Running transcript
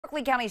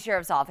Berkeley County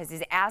Sheriff's Office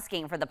is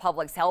asking for the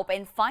public's help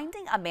in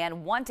finding a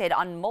man wanted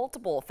on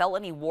multiple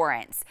felony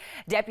warrants.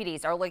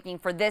 Deputies are looking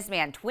for this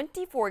man,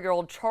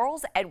 24-year-old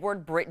Charles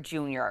Edward Britt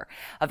Jr.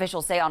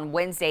 Officials say on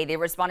Wednesday they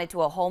responded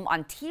to a home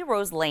on T.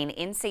 Rose Lane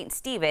in St.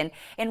 Stephen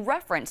in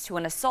reference to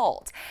an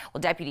assault.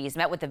 Well, deputies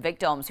met with the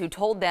victims who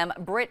told them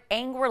Britt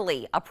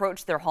angrily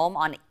approached their home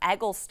on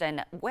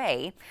Eggleston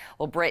Way.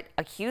 Well, Britt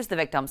accused the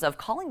victims of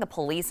calling the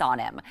police on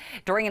him.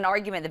 During an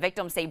argument, the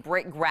victims say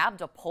Britt grabbed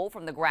a pole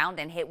from the ground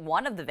and hit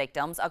one of the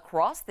victims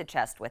across the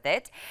chest with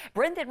it.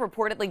 Britt then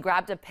reportedly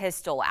grabbed a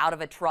pistol out of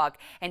a truck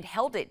and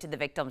held it to the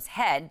victim's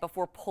head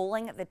before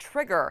pulling the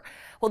trigger.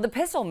 Well, the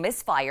pistol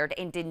misfired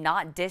and did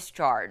not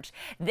discharge.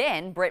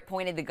 Then Britt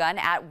pointed the gun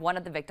at one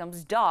of the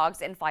victim's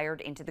dogs and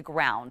fired into the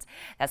ground.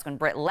 That's when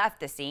Britt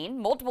left the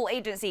scene. Multiple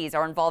agencies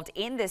are involved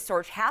in this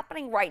search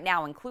happening right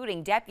now,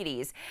 including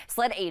deputies,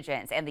 SLED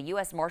agents, and the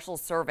U.S.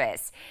 Marshals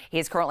Service. He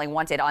is currently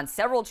wanted on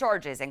several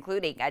charges,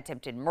 including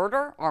attempted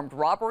murder, armed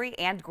robbery,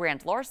 and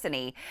grand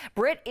larceny.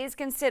 Britt is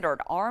considered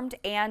armed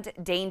and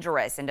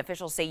dangerous, and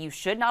officials say you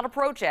should not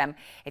approach him.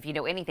 If you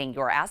know anything, you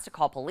are asked to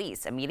call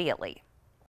police immediately.